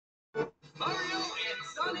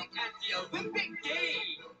at the Olympic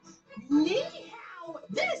Games. Ni-Hao,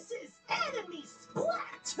 this is enemy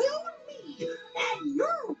Splatoon me, and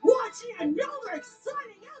you're watching another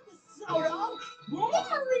exciting episode of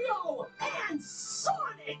Mario and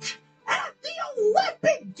Sonic at the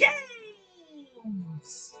Olympic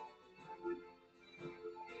Games!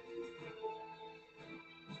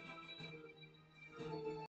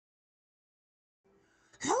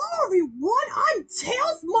 Hello everyone, I'm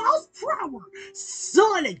Tails Miles per Hour,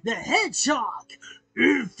 Sonic the Hedgehog,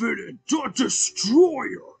 Infinite the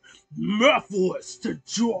Destroyer, Mephiles the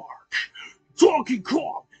Dark, Donkey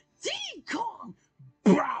Kong, Diddy Kong,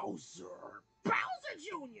 Bowser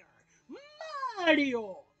Jr.,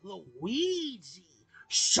 Mario, Luigi,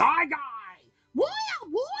 Shy Guy,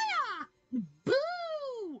 Boya,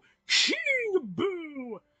 Boo, King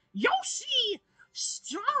Boo, Yoshi,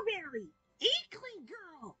 Strawberry, Inkling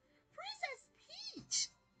Girl, Princess Peach,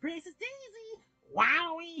 Princess Daisy,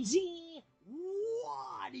 Waluigi,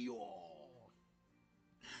 Wario,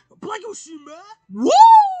 Blagoshima, woo!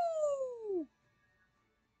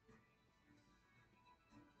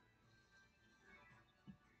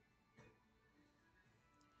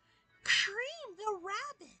 Cream the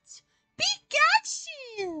Rabbit,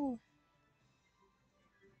 Pikachu!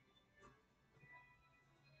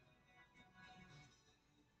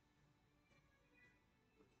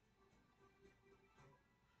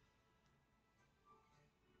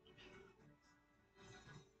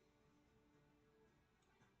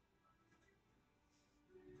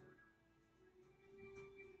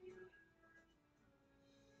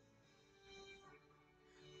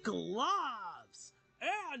 Gloves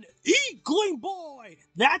and Inkling Boy.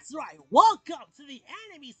 That's right. Welcome to the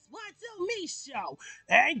Enemy Splatoon Me Show,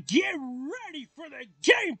 and get ready for the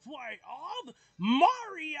gameplay of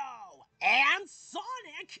Mario and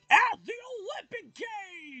Sonic at the Olympic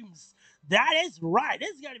Games. That is right.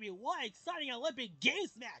 This is going to be one exciting Olympic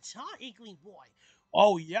Games match, huh, Inkling Boy?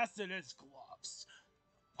 Oh yes, it is, Gloves.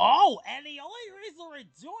 Oh, and the only reason we're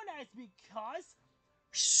doing that is because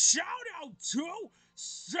shout out to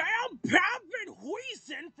Sam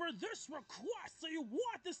Papenhuyzen for this request. So you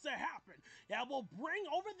want this to happen. And we'll bring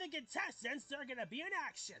over the contestants. They're going to be in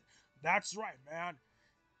action. That's right, man.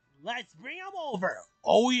 Let's bring them over.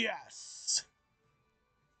 Oh, yes.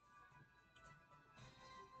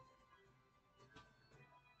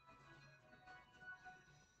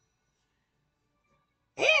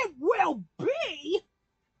 It will be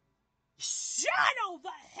Shadow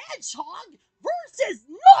the Hedgehog versus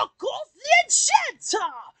Knuckles the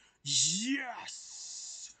Enchanter.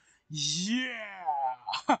 Yes. Yeah.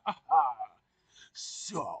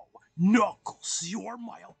 So, Knuckles, you're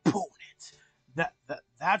my opponent.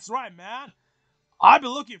 That's right, man. I've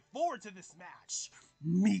been looking forward to this match.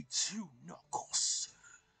 Me too, Knuckles.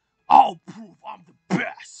 I'll prove I'm the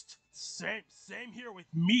best. Same here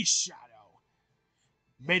with me, Shadow.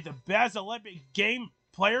 May the best Olympic game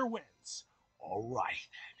player wins. Alright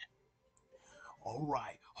then.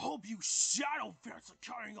 Alright. Hope you Shadow fans are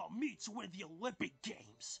counting on me to win the Olympic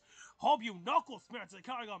Games. Hope you Knuckles fans are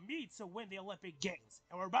counting on me to win the Olympic Games.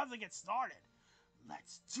 And we're about to get started.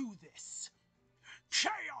 Let's do this.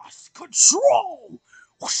 Chaos Control!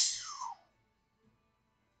 Whoosh.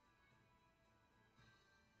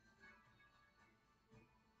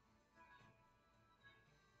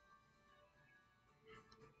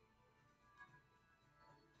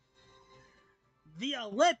 The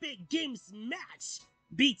Olympic Games match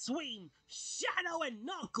between Shadow and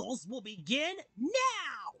Knuckles will begin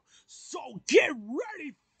now. So get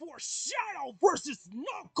ready for Shadow versus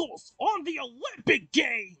Knuckles on the Olympic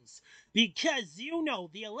Games. Because you know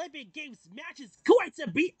the Olympic Games match is going to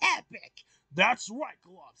be epic. That's right,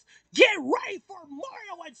 Gloves. Get ready for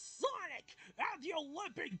Mario and Sonic at the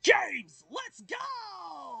Olympic Games. Let's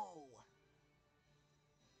go!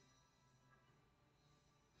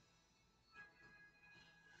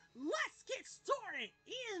 Let's get started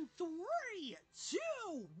in 3, 2,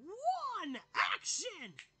 1,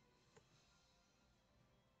 action!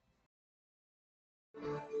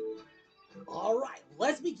 Alright,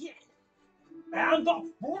 let's begin. And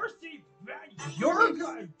the first event you're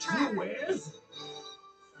gonna do is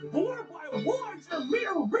 4x100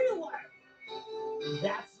 meter relay.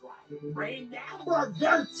 That's right. Remember,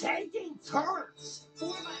 they're taking turns.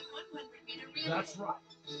 4x100 meter relay. That's right.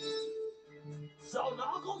 So,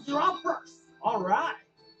 Knuckles, you're up first. Alright.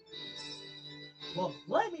 Well,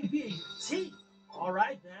 let me be your team.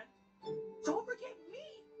 Alright then. Don't forget me,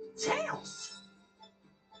 Tails.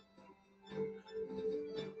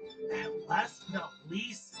 And last but not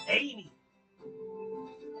least, Amy.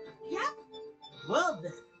 Yep. Well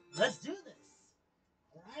then, let's do this.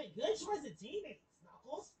 Alright, good choice of teammates,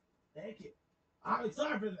 Knuckles. Thank you. I'm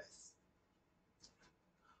excited for this.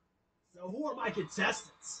 So who are my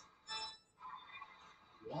contestants?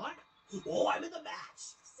 What? Oh, I'm in the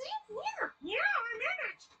match. Same here. Yeah, I'm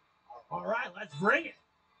in it. All right, let's bring it.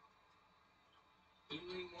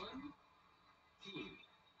 Only one team.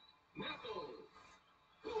 Knuckles.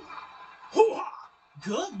 Hoo-ha!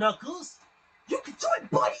 Good, Knuckles. You can do it,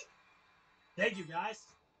 buddy. Thank you, guys.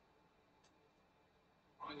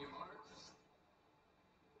 On your marks.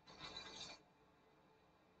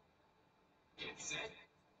 Get set.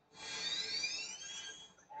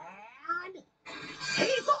 And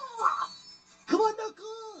he's off! Come on,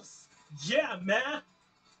 Knuckles! Yeah, man.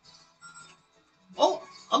 Oh,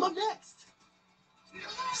 I'm up next.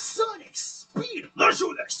 Sonic speed. Let's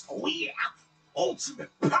do this. Oh yeah.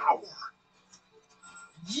 Ultimate power.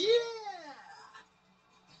 Yeah.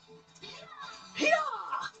 Yeah.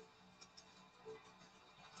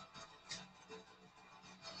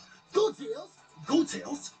 Go Tails. Go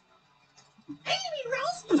Tails. Amy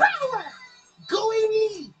Rose power. Go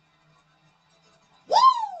Amy.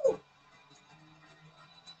 Woo!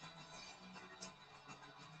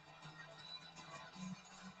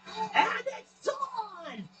 And it's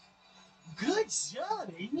on. Good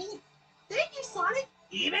job, Amy. Thank you, Sonic.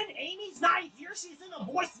 Even Amy's not here. She's in the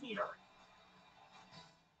voice meter.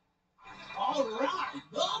 All right,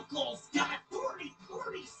 Knuckles got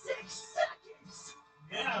 36 seconds.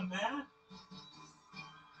 Yeah, man.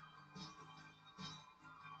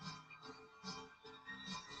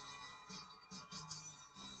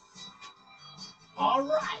 All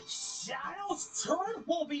right, Shadow's turn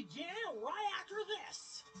will begin right after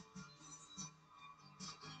this.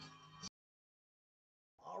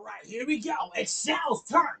 All right, here we go. It's Shadow's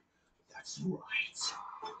turn. That's right.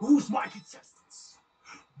 Who's my contestants?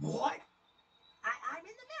 What? I'm in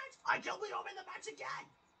the match. I can't believe I'm in the match again.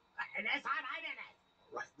 And this time I'm in it.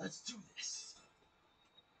 All right, let's do this.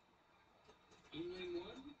 Only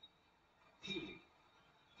one team.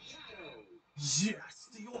 Shadow. Yes,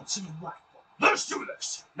 the ultimate rifle. Let's do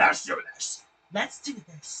this. Let's do this. Let's do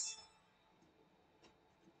this.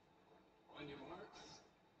 On your marks.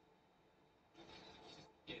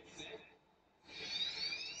 Get set.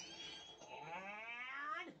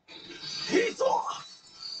 And he's off.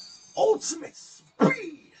 Ultimate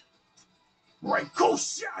speed. Right, go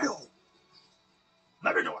Shadow.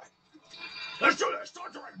 Let me do it. Let's do this.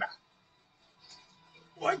 Start right back.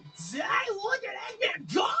 What? Dang, look at that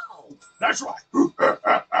go. That's right.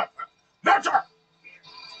 That's her.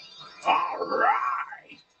 All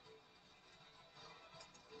right.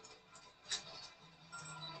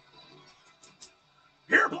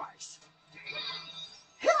 Here, Blaze.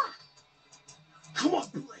 Yeah. Come on,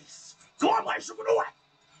 Blaze. Come on, Blaze. You can do it.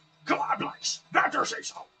 Come on, Blaze. Better say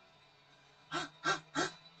so.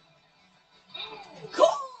 Go!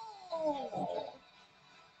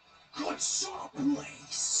 Good job,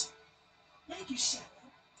 Blaze. Thank you, Shadow.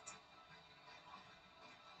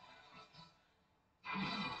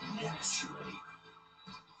 Naturally.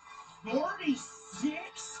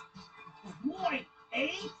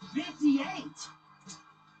 46.858.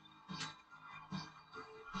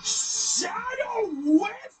 Shadow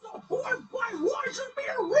wins the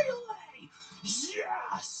 4x100-meter relay!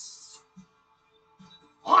 Yes!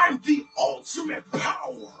 I'm the ultimate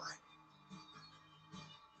power!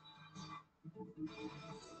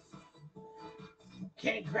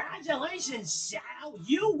 Congratulations, Shadow!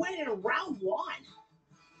 You win in round 1!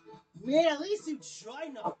 Man, at least you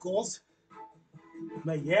tried, Knuckles.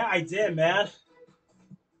 But yeah, I did, man.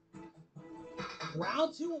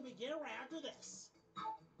 Round 2 will begin right after this.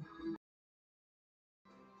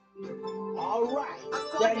 Alright,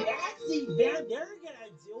 the next event they're gonna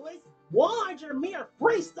do is 100-meter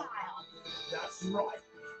freestyle. That's right.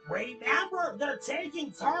 Remember, they're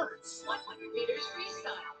taking turns. 100 meters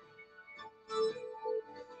freestyle.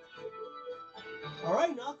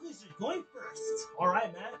 Alright, Knuckles, you're going first.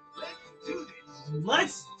 Alright, man. Let's do this.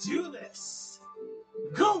 Let's do this.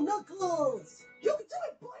 Go, Knuckles! You can do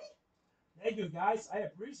it, buddy! Thank you, guys. I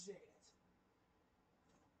appreciate it.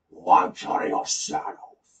 Well, I'm counting on Shadow.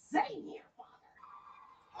 Same here, Father.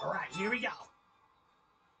 All right, here we go.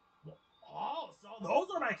 Oh, so those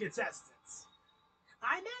are my contestants.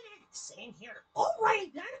 I'm in it. Same here. All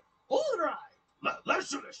right, then. All right. Let's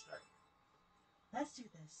do this thing. Let's do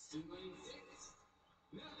this. In lane 6.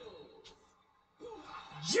 Knuckles.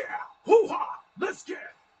 Yeah! Hoo-ha! Let's get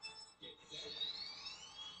it. Get set.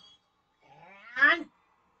 And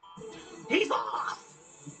he's off!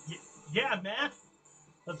 Yeah, man.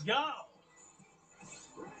 Let's go.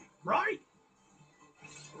 Right?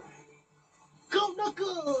 Go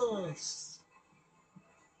Knuckles!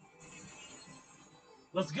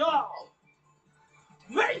 Let's go.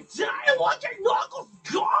 Maintain, look at Knuckles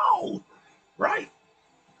go. Right.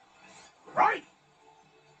 Right.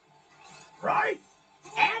 Right.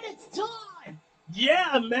 And it's time.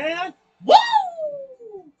 Yeah, man. Woo!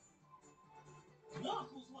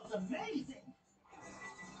 Knuckles was amazing.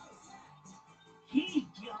 He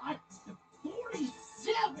got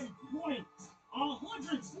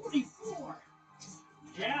 47.144.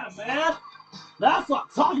 Yeah, man. That's what I'm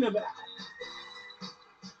talking about.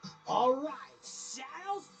 All right.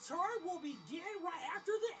 Shadow's turn will begin right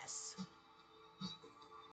after this.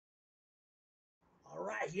 All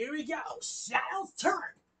right, here we go. Shadow's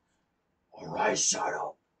turn. All right,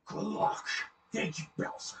 Shadow. Good luck. Thank you,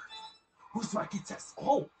 Bowser. Who's my contestant?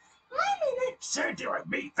 Oh, I'm in it. Same deal with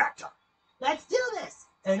me, Vector. Let's do this.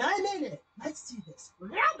 And I'm in it. Let's do this.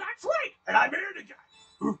 Yeah, that's right. And I'm in it again.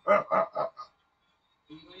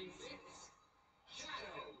 Lane 6.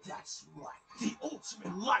 Shadow. That's right. The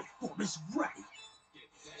ultimate life form is ready. Get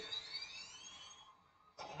set.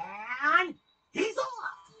 And he's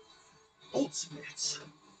off. Ultimate.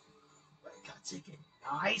 But I gotta take it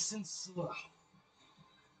nice and slow.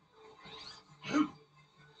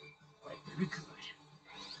 Right, very good.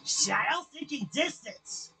 Shadow thinking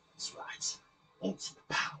distance. That's right. Ultimate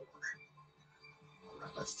power.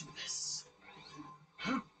 Alright, let's do this.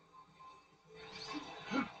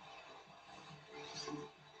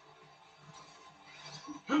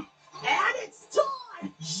 And it's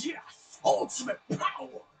time! Yes! Ultimate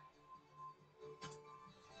power!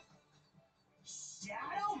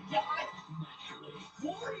 Shadow got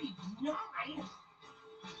 49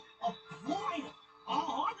 a point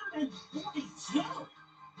 142.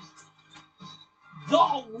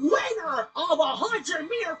 The winner of a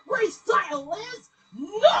 100-meter freestyle is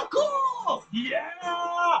Knuckles!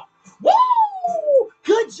 Yeah! Woo!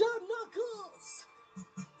 Good job, Knuckles!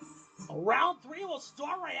 Round 3 will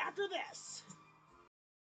start right after this.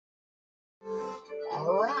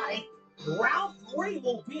 Alright, round 3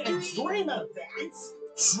 will be a dream event,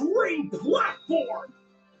 Dream Platform.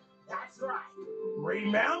 That's right.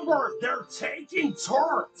 Remember, they're taking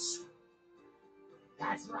turns.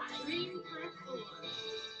 That's right. Dream platform.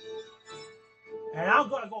 And I'm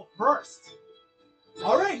gonna go first.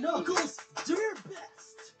 Alright, Knuckles, do your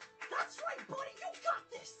best. That's right, buddy, you got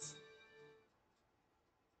this.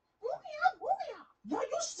 Booyah. What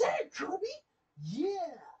you said, Kirby?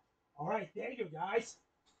 Yeah. Alright, thank you, guys.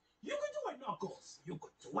 You can do it, Knuckles. You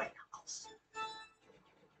can do it, Knuckles.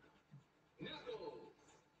 Knuckles.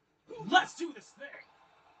 Let's do this thing.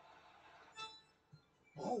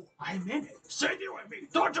 Oh, I'm in it. Send you and me,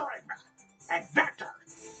 the Dragon and Vector.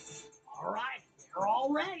 Alright, you're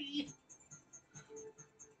all ready.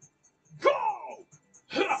 Go!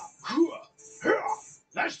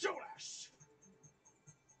 Let's do this.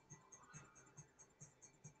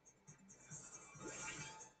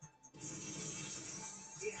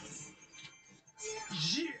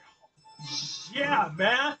 Yeah. Yeah,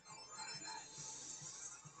 man.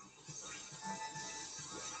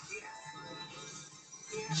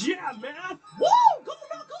 Yeah, man. Woo! Go,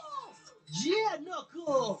 Knuckles! Yeah,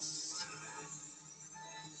 Knuckles.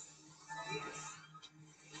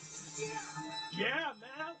 Yeah,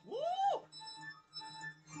 man. Woo!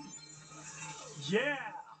 Yeah.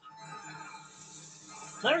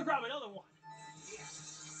 Let her grab another one.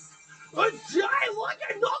 Look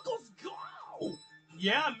at Knuckles go!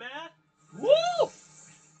 Yeah, man. Woo!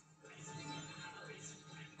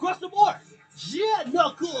 Across the board. Yeah,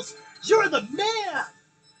 Knuckles. You're the man.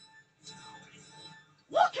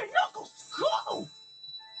 Look at Knuckles go!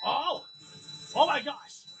 Oh. Oh my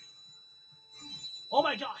gosh. Oh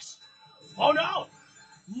my gosh. Oh no.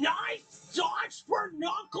 Nice dodge for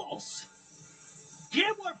Knuckles.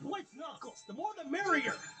 Get more points, Knuckles. The more the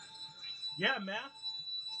merrier. Yeah, man.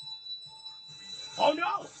 Oh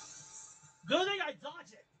no. Good thing I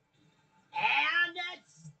dodged it. And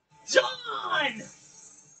it's done.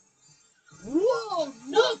 Whoa,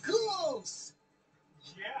 Knuckles.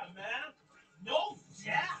 Yeah, man. No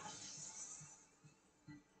death.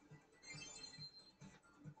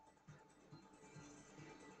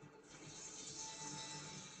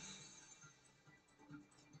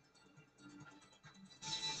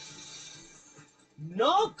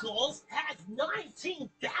 Knuckles has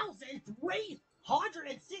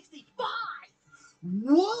 19,365.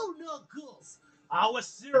 Whoa, Knuckles. I was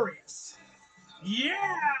serious.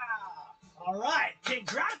 Yeah. All right.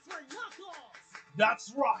 Congrats for Knuckles.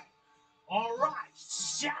 That's right. All right.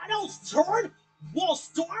 Shadow's turn will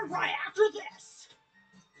start right after this.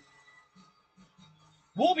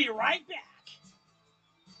 We'll be right back.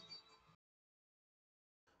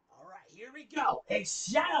 All right, here we go. It's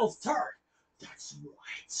Shadow's turn. That's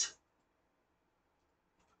right.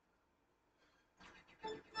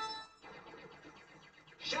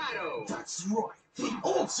 Shadow. That's right. The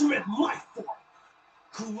ultimate life form.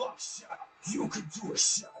 Good luck, Shadow. You can do a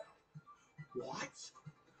Shadow. What?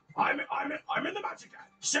 I'm in the match again.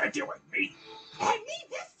 Can't deal with me. And me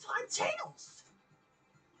this time, Tails.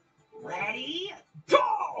 Ready?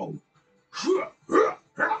 Go!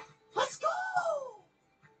 Let's go!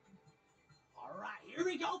 All right, here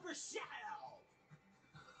we go for Shadow.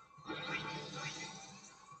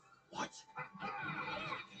 What?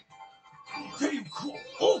 There you go,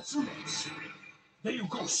 Ultimate. There you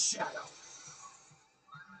go, Shadow.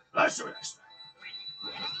 Let's do this.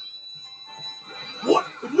 What?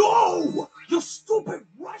 No! You stupid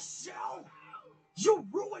rush shell! You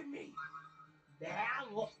ruined me!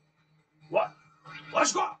 Man, what?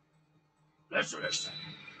 Let's go! Let's do this.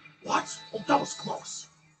 What? Oh, that was close.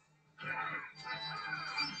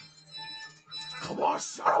 Come on,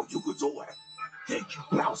 Shadow, you can do it. Thank you,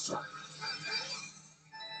 Bowser.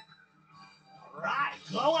 Alright,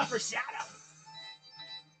 go up for Shadow.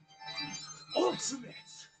 Ultimate.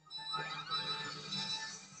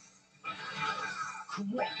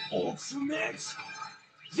 Come on, Ultimate.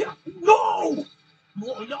 Yeah, no!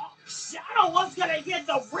 No, no. Shadow was gonna get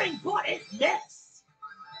the ring, but it missed.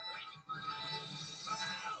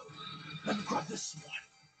 Let me grab this one.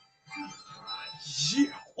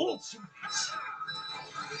 Yeah, Ultimate.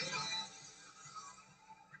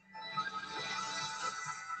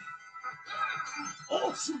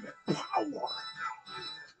 Ultimate power.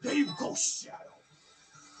 There you go, Shadow.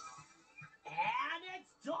 And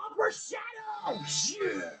it's time for Shadow.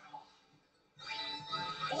 Yeah.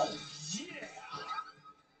 Oh, yeah.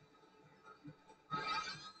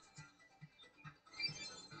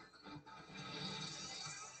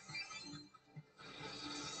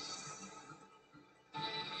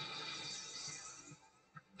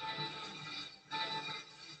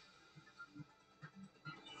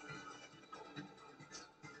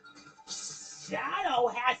 Shadow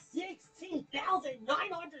has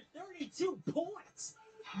 16,932 points.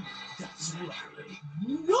 That's right.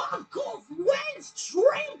 Knuckles wins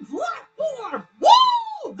Dream Platform.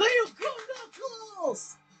 Woo! There you go,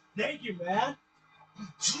 Knuckles. Thank you, man.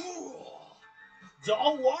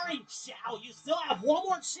 Don't worry, Shadow. You still have one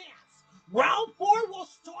more chance. Round 4 will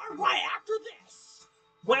start right after this,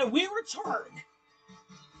 when we return.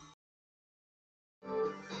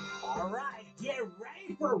 All right, get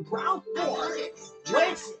ready for round 4, which is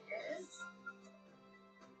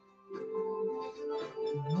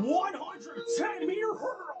 110-meter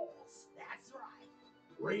hurdles. That's right.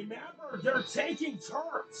 Remember, they're taking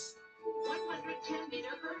turns.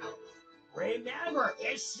 110-meter hurdles. Remember,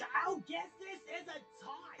 if Shadow gets this, it's a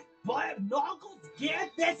tie. But if Knuckles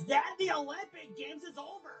gets this, then the Olympic Games is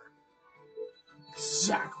over.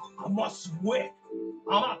 Exactly. I must win.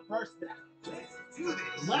 I'm up first then. Let's do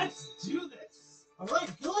this. Let's do this. All right,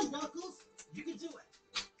 good, Knuckles. You can do it.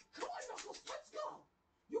 Come on, Knuckles. Let's go.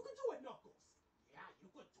 You can do it, Knuckles. Yeah, you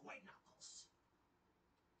can do it, Knuckles.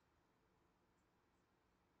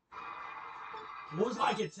 Who's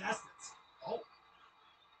my contestant? Oh.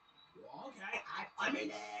 Okay, I'm in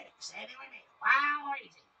it. Same thing with me. Wow,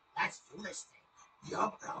 easy. Let's do this thing.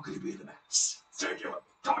 Yup, how can you be in the match? Same you with me.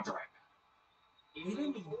 Talk to him.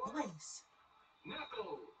 Even me, place.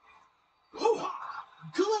 Knuckles. Hoo-ha!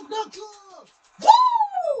 Good Knuckles! Woo!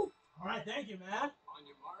 All right, thank you, man. On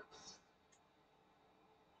your marks.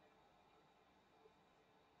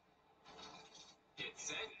 Get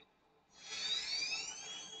set.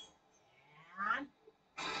 And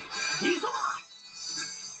he's on!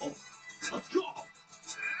 Oh, let's go!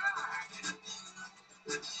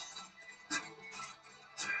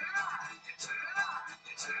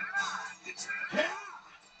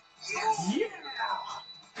 Yeah!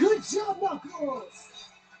 Good job, Knuckles!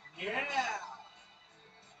 Yeah!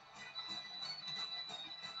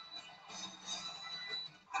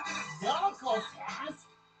 Knuckles has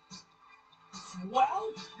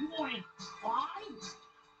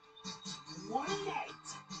 12.528.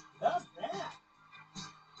 That's that.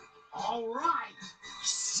 All right.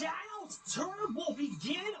 Shadow's turn will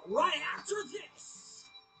begin right after this.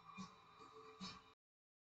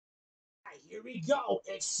 All right, here we go.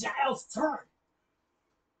 It's Shadow's turn.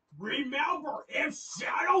 Remember, if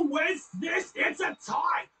Shadow wins this, it's a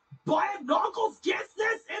tie. But if Knuckles gets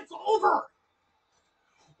this, it's over.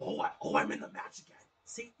 Oh, I'm in the match again.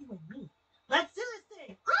 See, you and me. Let's do this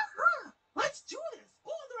thing. Let's do this.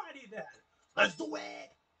 Alrighty then. Let's do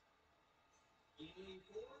it.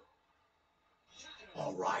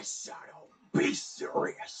 All right, Shadow. Be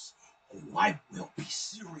serious. Oh, I will be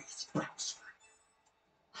serious, Bowser.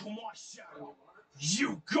 Come on, Shadow.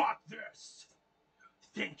 You got this.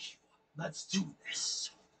 Thank you. Let's do this.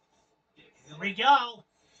 Here we go.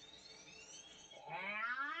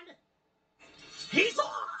 And he's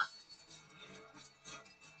off.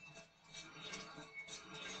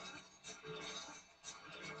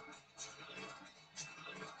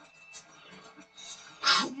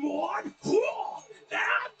 Come on.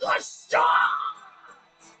 And the shot.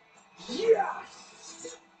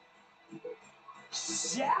 Yes.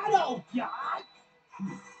 Shadow got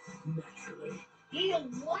naturally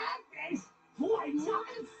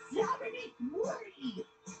 11.973.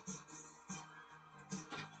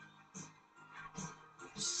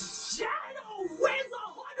 Shadow wins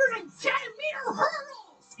 110-meter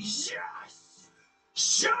hurdles. Yes.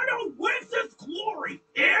 Shadow wins his glory.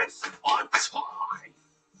 It's a tie.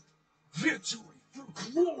 Victory for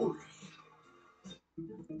glory.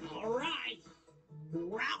 All right.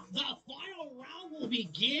 The final round will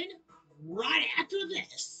begin right after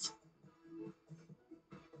this.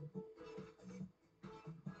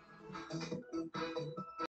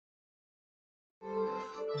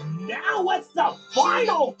 Now it's the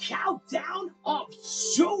final countdown of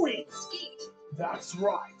shooting. That's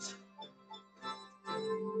right.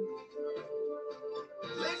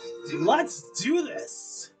 Let's do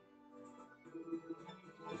this.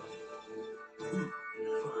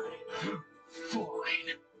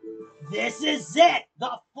 Fine. This is it.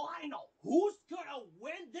 The final. Who's gonna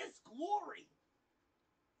win this glory?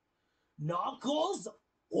 Knuckles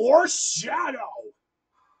or Shadow?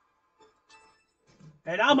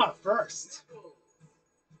 And I'm up first.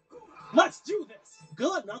 Let's do this.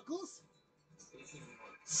 Good, Knuckles.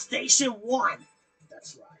 Station 1.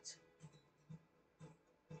 That's right.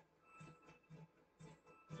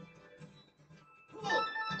 Oh,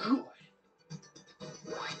 good.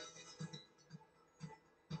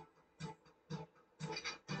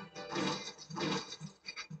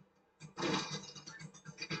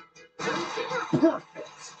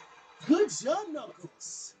 Perfect. Good job,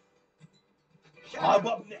 Knuckles. I'm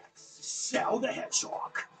up next. Shadow the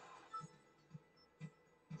Hedgehog.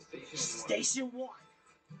 Station 1.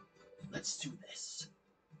 Let's do this.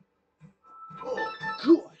 Oh,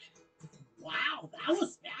 good. Wow, that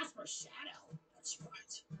was fast for Shadow. That's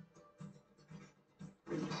right.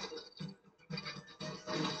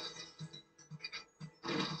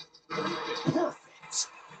 Perfect.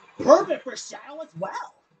 Perfect for Shadow as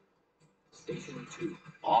well. Station 2.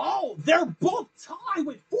 Oh, they're both tied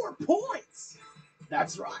with 4 points.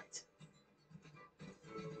 That's right.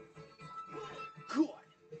 Good.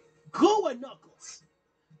 Good, Knuckles.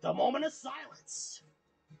 The moment of silence.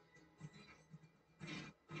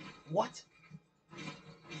 What?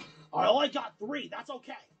 I only got 3. That's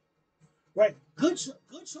okay. Right. Good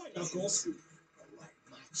choice, Knuckles. All right,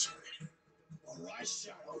 my turn. All right,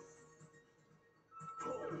 Shadow.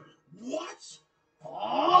 What?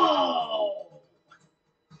 Oh!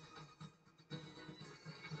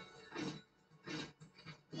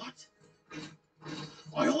 What?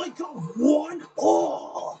 I only got 1?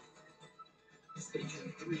 Oh!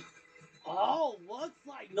 Station 3. Oh, looks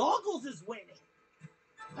like Knuckles is winning.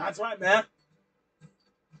 That's right, man.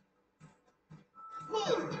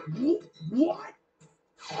 What?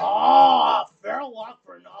 Oh, fair luck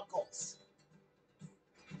for Knuckles.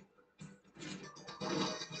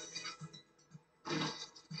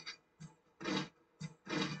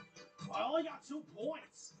 I only got 2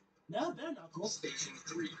 points. Not bad, Knuckles. Station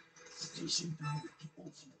 3. Station 3, the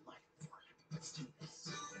ultimate life form. Let's do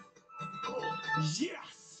this.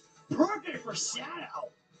 Yes! Perfect for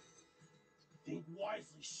Shadow. Think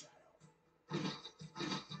wisely, Shadow.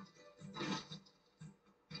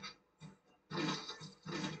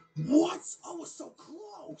 What? I was so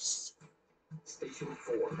close. Station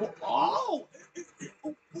 4. Oh!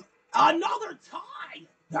 Another tie!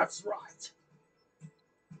 That's right.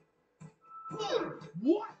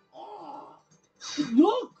 What? Oh!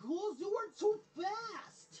 Knuckles, you were too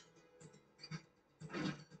fast!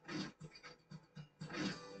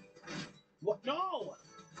 What? No!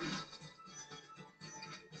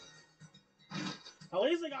 At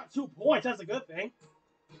least I got 2 points. That's a good thing.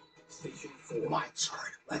 Station 4. My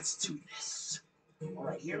turn. Let's do this. All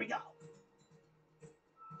right, here we go.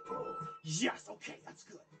 Yes, okay, that's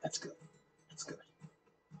good. That's good. That's good.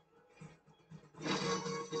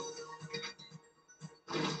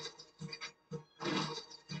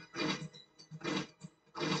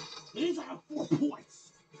 These are 4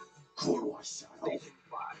 points. Good one, Shadow. Station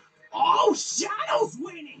 5. Oh, Shadow's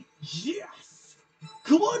winning! Yes!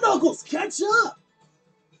 Come on, Knuckles, catch up!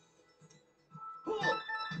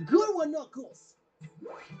 Good one, Knuckles.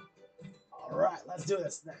 All right, let's do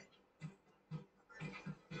this thing.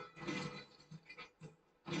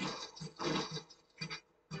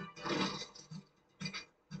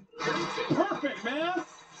 perfect, man.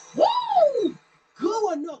 Woo! Good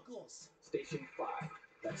one, Knuckles. Station 5.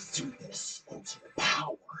 Let's do this. Ultimate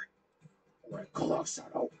power. Alright, go on,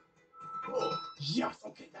 Shadow. Yes,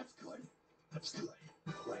 okay, that's good. That's good.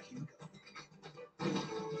 Alright, here we go.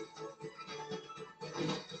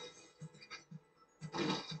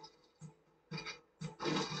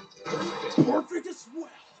 Perfect as well.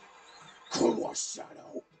 Good one,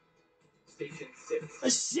 Shadow. Station 6. The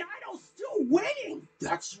Shadow's still winning.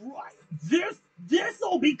 That's right.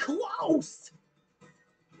 This'll be close.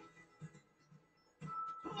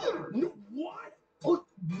 What? Oh,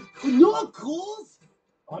 Knuckles?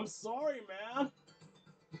 I'm sorry, man.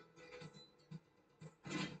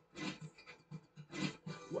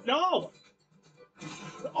 No.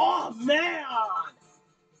 Oh, man.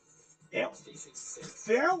 Station 6.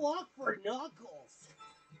 Fair luck for Knuckles.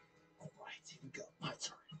 All right, here we go. My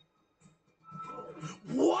turn.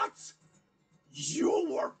 What? You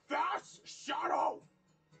were fast, Shadow.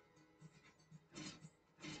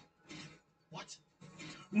 What?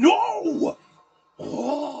 No!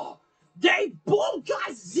 Oh, they both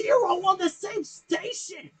got 0 on the same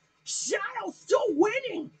station. Shadow's still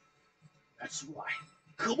winning. That's right.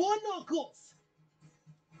 Come on, Knuckles.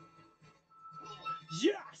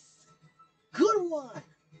 Yes. Good one.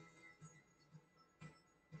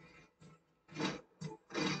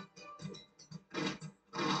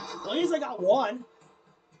 At least I got one.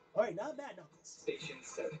 All right, not bad, Knuckles. Station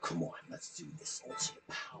 7. Come on, let's do this ultimate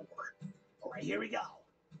power. All right, here we go.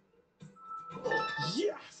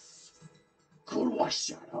 Yes. Good one,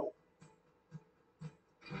 Shadow.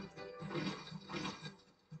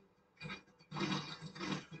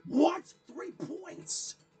 What? 3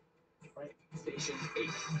 points. Right. Station 8.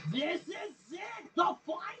 This is it. The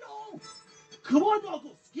final. Come on,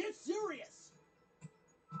 Knuckles. Get serious.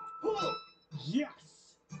 Yes.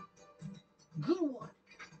 Good one.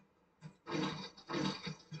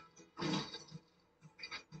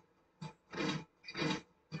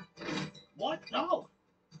 What? No.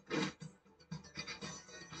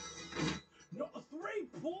 No, 3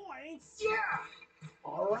 points. Yeah!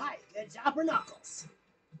 All right. Good job for Knuckles.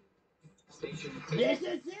 Station 8. This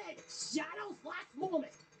is it. Shadow's last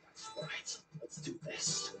moment. That's right. Let's do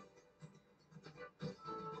this.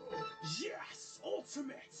 Yes.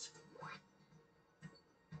 Ultimate.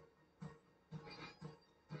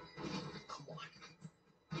 Come on.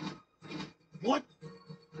 What?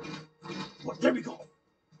 What? There we go.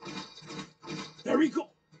 There we go.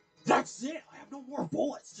 That's it. I have no more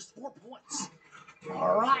bullets. Just 4 points.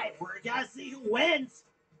 All right. We're going to see who wins.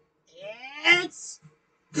 It's...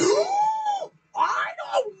 I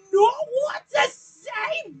don't know what to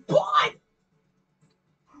say, but...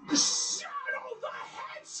 Shadow the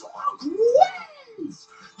Hedgehog wins!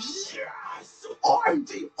 Yes! I'm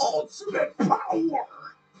the ultimate power!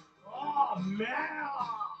 Oh, man!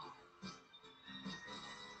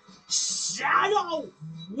 Shadow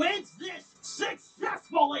wins this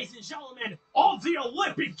successful, ladies and gentlemen, of the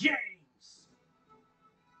Olympic Games!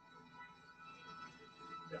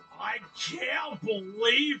 I can't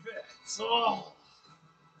believe it! Oh.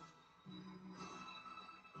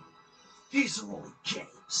 These are only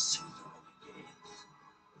games.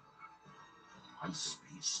 I'm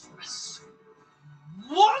speechless.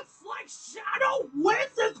 Looks like Shadow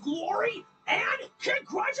wins his glory, and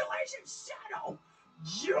congratulations, Shadow!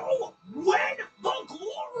 You win the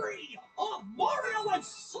glory of Mario and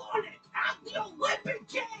Sonic at the Olympic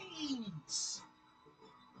Games!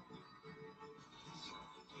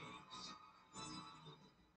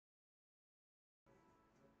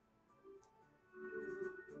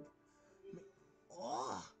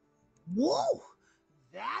 Oh, whoa!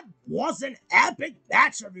 That was an epic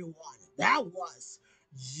match, everyone. That was.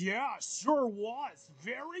 Yeah, sure was.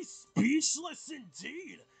 Very speechless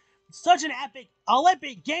indeed. Such an epic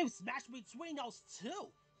Olympic Games match between those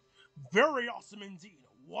two. Very awesome indeed.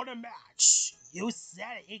 What a match. You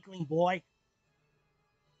said it, Inkling boy.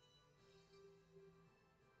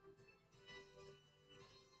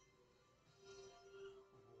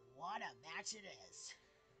 What a match it is.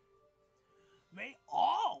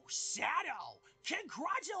 Oh, Shadow!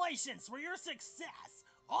 Congratulations for your success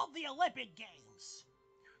of the Olympic Games.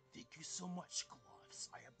 Thank you so much, Gloves.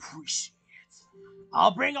 I appreciate it.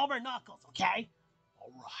 I'll bring over Knuckles, okay?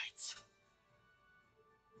 All right.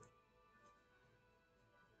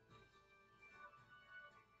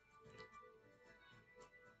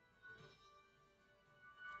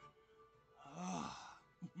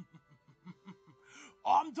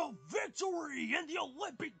 I'm the victory in the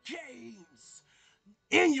Olympic Games!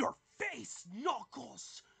 In your face,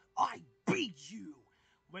 Knuckles! I beat you!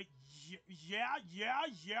 Wait, yeah,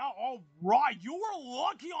 all right. You were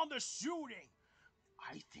lucky on the shooting.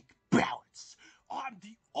 I think balance. I'm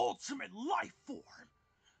the ultimate life form.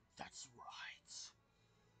 That's right.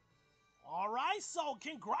 Alright, so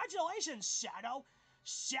congratulations, Shadow.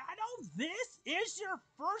 Shadow, this is your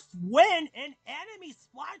first win in enemy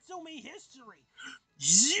Splatoon history.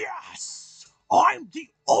 Yes! I'm the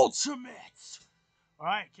ultimate!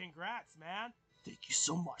 Alright, congrats, man. Thank you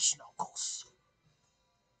so much, Knuckles.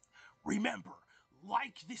 Remember,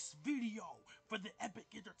 like this video for the epic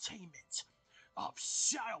entertainment of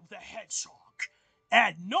Shadow the Hedgehog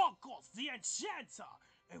and Knuckles the Enchanter,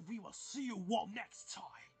 and we will see you all next time.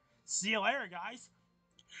 See you later, guys.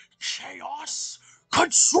 Chaos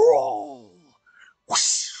Control!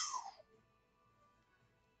 Whoosh.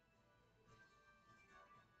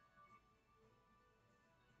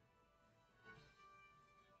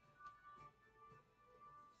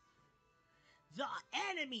 The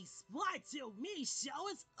enemy Splatoon show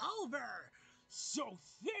is over. So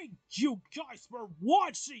thank you guys for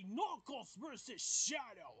watching Knuckles vs.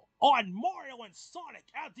 Shadow on Mario and Sonic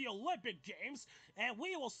at the Olympic Games, and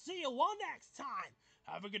we will see you all next time.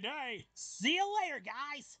 Have a good day. See you later,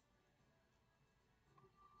 guys.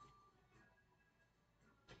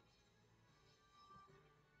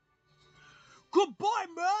 Goodbye,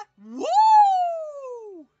 man.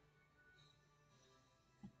 Woo!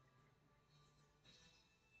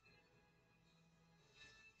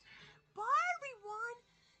 Bye, everyone.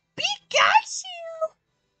 Pikachu!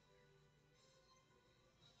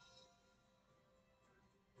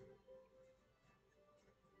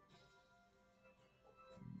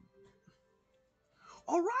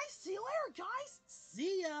 Alright, see you later, guys.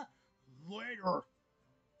 See ya later.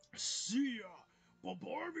 See ya.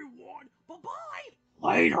 Bye-bye, everyone. Bye-bye.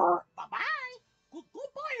 Later. Bye-bye.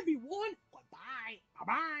 Goodbye, everyone. Goodbye.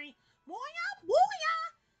 Bye-bye. Moya, moya.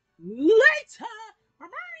 Later.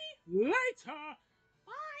 Bye-bye. Later.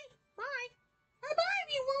 Bye. Bye. Bye-bye,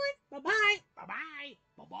 everyone. Bye-bye. Bye-bye.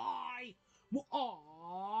 Bye-bye.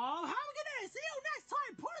 Aww. Have a good day. See you next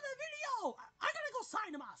time. Part of the video. I gotta go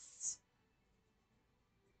sign them us.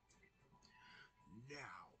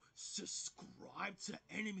 Now, subscribe to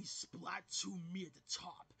Enemy Splatoon me at the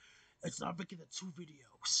top. It's not making the two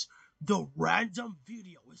videos. The random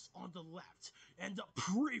video is on the left, and the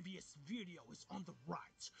previous video is on the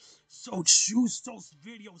right. So choose those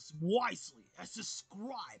videos wisely and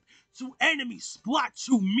subscribe to Enemy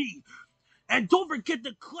Splatoon me. And don't forget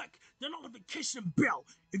to click the notification bell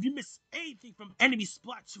if you miss anything from Enemy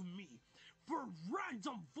Splatoon me. For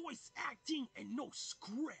random voice acting and no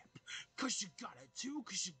script. Cause you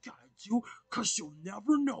you'll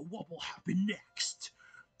never know what will happen next.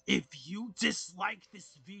 If you dislike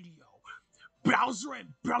this video, Bowser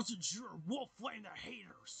and Bowser Jr. will flame the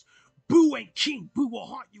haters. Boo and King Boo will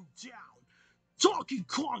hunt you down. Donkey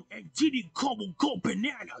Kong and Diddy Kong will go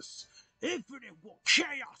bananas. Infinite will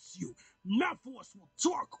chaos you. Mephiles will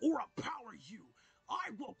dark aura power you.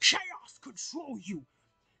 I will chaos control you.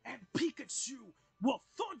 And Pikachu will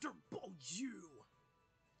thunderbolt you.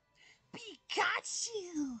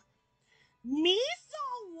 Pikachu! Miso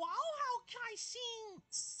wow how Kaishin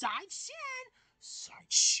Sai-chan.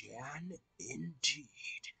 Sai-chan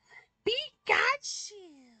indeed. Pikachu!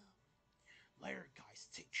 Later guys,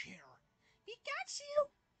 take care. Pikachu!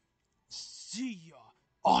 See ya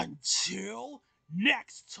until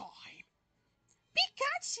next time.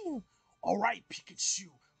 Pikachu! Alright Pikachu,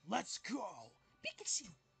 let's go. Pikachu!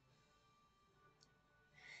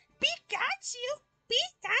 Pikachu!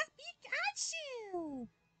 Pikachu!